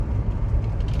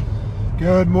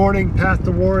Good morning,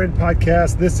 Pastor Warren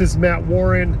podcast. This is Matt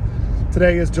Warren.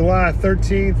 Today is July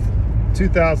 13th,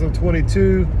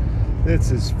 2022. This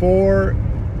is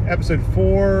episode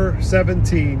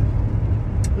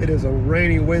 417. It is a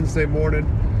rainy Wednesday morning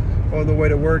on the way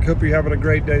to work. Hope you're having a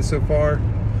great day so far.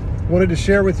 Wanted to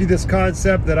share with you this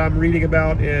concept that I'm reading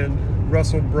about in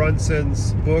Russell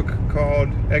Brunson's book called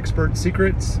Expert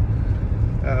Secrets.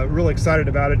 Really excited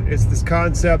about it. It's this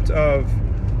concept of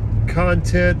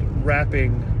content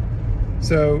wrapping.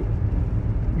 So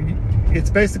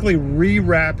it's basically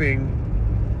rewrapping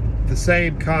the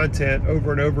same content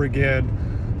over and over again,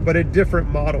 but in different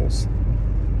models.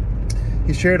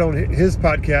 He shared on his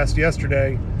podcast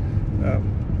yesterday,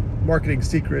 Marketing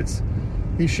Secrets.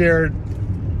 He shared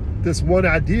this one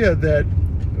idea that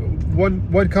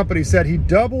one company said he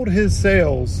doubled his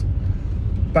sales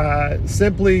by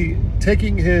simply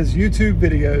taking his YouTube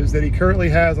videos that he currently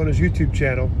has on his YouTube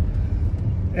channel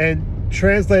and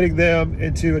translating them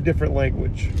into a different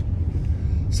language.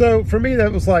 So for me,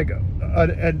 that was like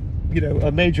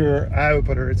a major eye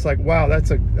opener. It's like, wow,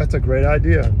 that's a great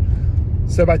idea.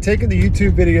 So by taking the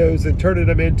YouTube videos and turning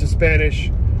them into Spanish,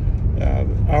 I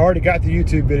already got the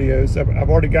YouTube videos. I've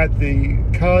already got the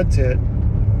content.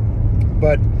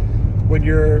 But when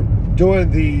you're doing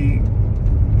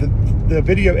the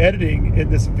video editing in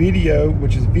this Veedio,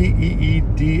 which is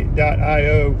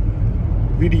VEED.io,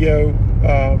 video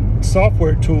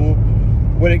software tool,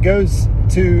 when it's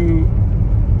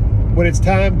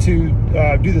time to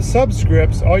do the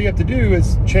subscripts, all you have to do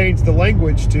is change the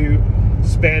language to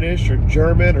Spanish or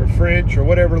German or French or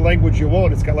whatever language you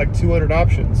want. It's got like 200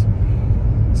 options.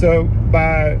 So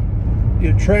by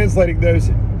translating those,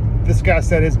 this guy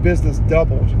said his business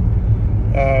doubled.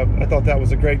 I thought that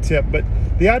was a great tip. But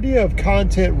the idea of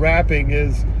content wrapping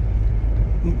is,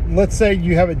 let's say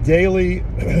you have a daily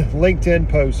LinkedIn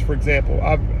post, for example.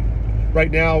 Right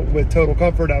now with Total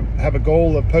Comfort, I have a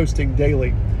goal of posting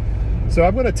daily. So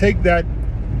I'm going to take that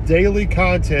daily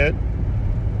content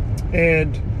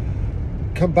and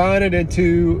combine it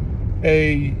into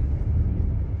a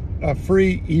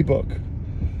free ebook.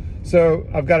 So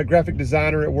I've got a graphic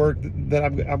designer at work that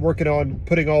I'm working on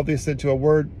putting all this into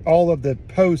all of the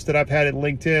posts that I've had in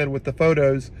LinkedIn with the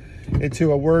photos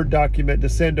into a Word document to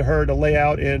send to her to lay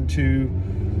out into,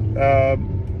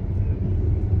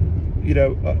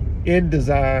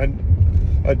 InDesign,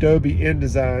 Adobe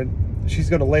InDesign. She's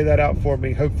going to lay that out for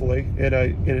me, hopefully, in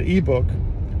an ebook.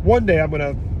 One day I'm going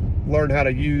to learn how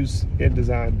to use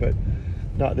InDesign, but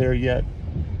not there yet.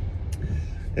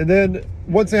 And then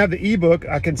once I have the ebook,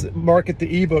 I can market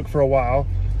the ebook for a while.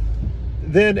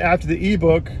 Then after the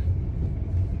ebook,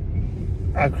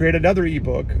 I create another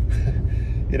ebook,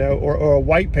 or a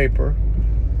white paper.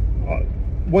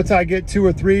 Once I get 2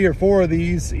 or 3 or 4 of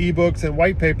these ebooks and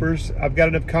white papers, I've got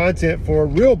enough content for a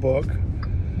real book.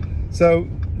 So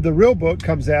the real book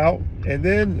comes out, and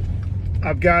then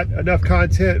I've got enough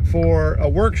content for a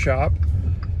workshop.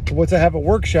 Once I have a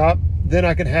workshop, then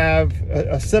I can have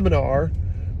a seminar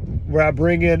where I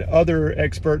bring in other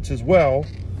experts as well.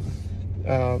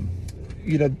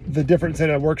 The difference in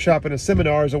a workshop and a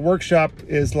seminar is a workshop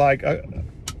is like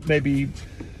maybe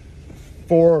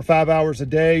 4 or 5 hours a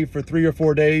day for 3 or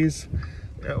 4 days.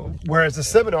 Whereas a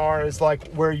seminar is like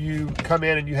where you come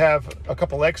in and you have a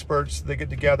couple experts that get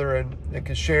together and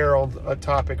can share on a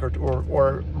topic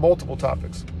or multiple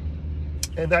topics.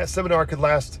 And that seminar could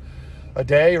last a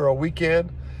day or a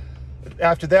weekend.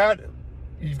 After that,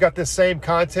 you've got this same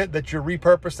content that you're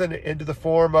repurposing into the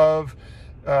form of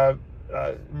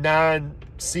 9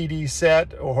 CD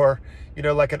set, or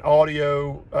like an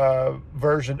audio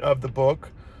version of the book,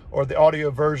 or the audio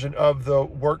version of the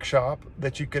workshop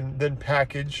that you can then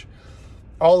package.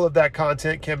 All of that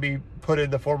content can be put in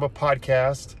the form of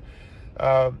podcast.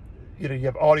 You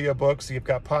have audio books, you've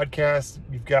got podcasts,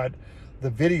 you've got the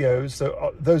videos.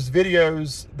 So those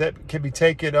videos that can be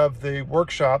taken of the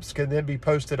workshops can then be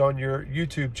posted on your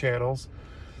YouTube channels.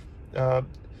 There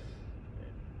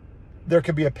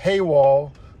can be a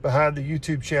paywall behind the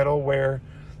YouTube channel where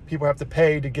people have to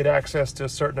pay to get access to a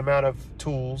certain amount of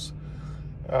tools.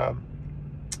 And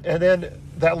then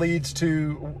that leads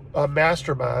to a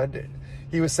mastermind.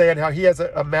 He was saying how he has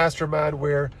a mastermind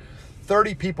where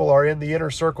 30 people are in the Inner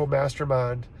Circle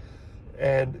mastermind.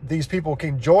 And these people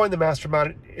can join the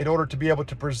mastermind in order to be able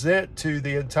to present to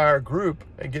the entire group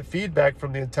and get feedback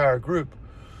from the entire group.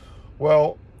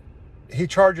 Well, he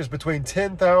charges between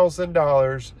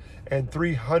 $10,000 and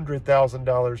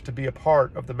 $300,000 to be a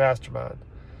part of the mastermind.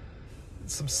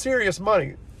 It's some serious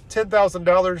money.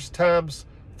 $10,000 times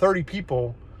 30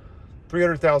 people,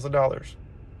 $300,000.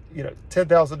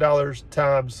 $10,000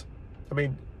 times,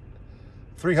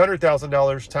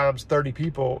 $300,000 times 30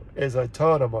 people is a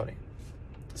ton of money.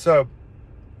 So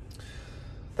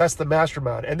that's the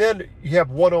mastermind. And then you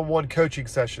have one-on-one coaching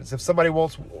sessions. If somebody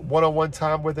wants one-on-one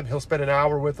time with him, he'll spend an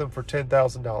hour with them for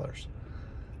 $10,000.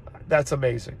 That's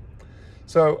amazing.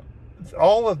 So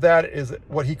all of that is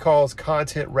what he calls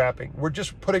content wrapping. We're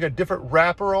just putting a different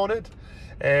wrapper on it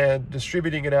and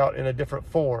distributing it out in a different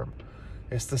form.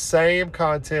 It's the same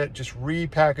content, just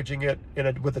repackaging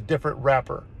it with a different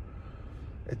wrapper.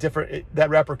 That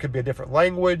wrapper could be a different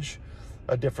language,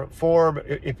 a different form.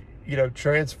 If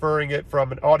transferring it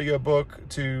from an audiobook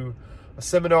to a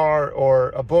seminar, or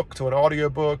a book to an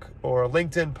audiobook, or a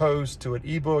LinkedIn post to an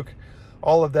ebook,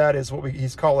 all of that is what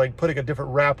he's calling putting a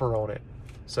different wrapper on it.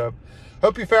 So,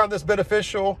 hope you found this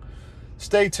beneficial.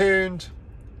 Stay tuned.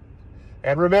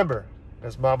 And remember,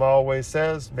 as Mama always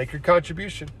says, make your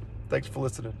contribution. Thanks for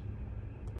listening.